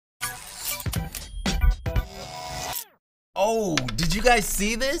Oh, did you guys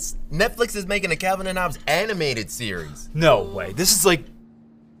see this? Netflix is making a Calvin and Hobbes animated series. No way. This is like...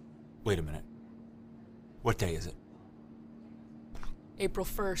 Wait a minute. What day is it? April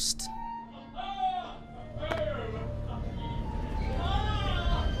 1st.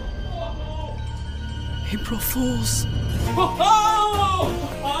 April Fools.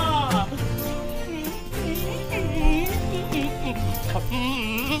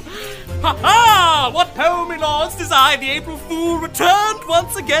 Ha-ha! What Homie lost is I, the April Fool, returned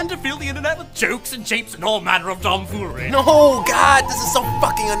once again to fill the internet with jokes and japes and all manner of tomfoolery. No, God, this is so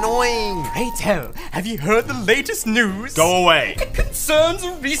fucking annoying. Pray tell, have you heard the latest news? Go away. It concerns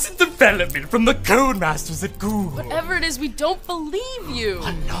a recent development from the Codemasters at Google. Whatever it is, we don't believe you.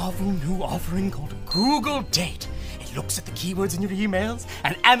 A novel new offering called Google Date. It looks at the keywords in your emails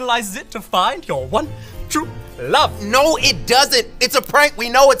and analyzes it to find your one true love. No, it doesn't. It's a prank. We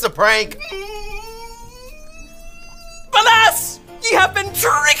know it's a prank. Alas! Ye have been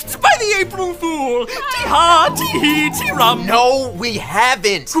tricked by the April Fool! Tee-ha, tee-hee, tee-rum! No, we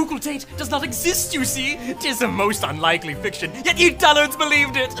haven't. Google Date does not exist, you see. 'Tis a most unlikely fiction, yet ye dullards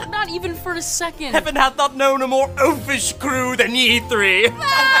believed it. Not even for a second. Heaven hath not known a more oafish crew than ye three.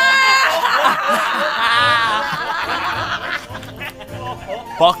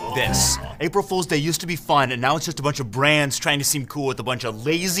 Fuck this. April Fool's Day used to be fun, and now it's just a bunch of brands trying to seem cool with a bunch of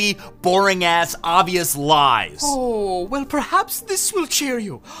lazy, boring-ass, obvious lies. Oh, well, perhaps this will cheer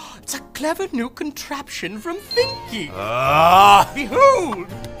you. It's a clever new contraption from Thinky. Behold!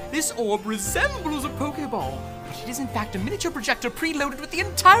 This orb resembles a Pokeball, but it is in fact a miniature projector preloaded with the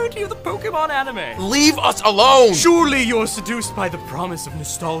entirety of the Pokemon anime. Leave us alone. Surely you're seduced by the promise of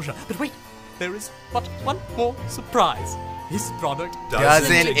nostalgia. But wait, there is but one more surprise. This product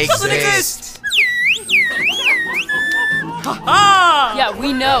Doesn't exist. Ha-ha! Yeah,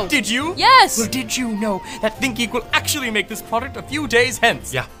 we know. Did you? Yes! Well, did you know that ThinkGeek will actually make this product a few days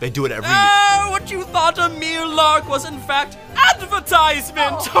hence? Yeah, they do it every year. Ah, what you thought a mere lark was in fact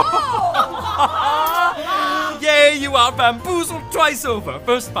advertisement! Yea, you are bamboozled twice over,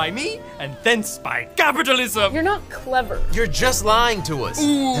 first by me, and thence by capitalism! You're not clever. You're just lying to us.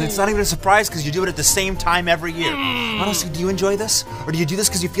 And it's not even a surprise because you do it at the same time every year. Honestly, do you enjoy this? Or do you do this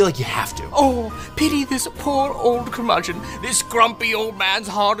because you feel like you have to? Oh, pity this poor old curmudgeon. This grumpy old man's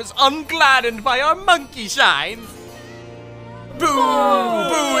heart is ungladdened by our monkey shines. Boo!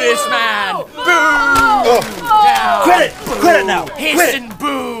 Boo this man! Boo! Quit it now! Hiss and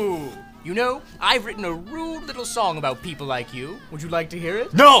boo! You know, I've written a rude little song about people like you. Would you like to hear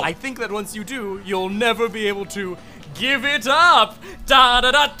it? No! I think that once you do, you'll never be able to give it up!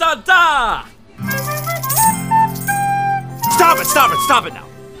 Da-da-da-da-da! Stop it now!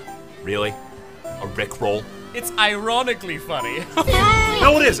 Really? A Rickroll? It's ironically funny.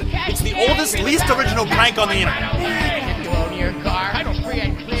 No, it isn't. It's the oldest, least original prank on the internet. You own your car. I don't free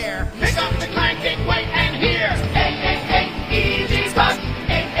and clear. Pick up the cranking, wait and hear. Hey, hey, hey, easy bucks.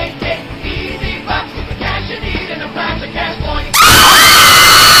 Hey, hey, hey, easy bucks. With the cash you need and the plastic cash point.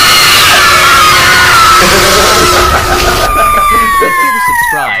 Here to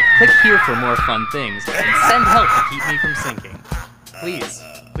subscribe, click here for more fun things, and send help to keep me from sinking. Please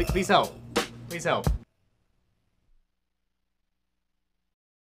help. Please help.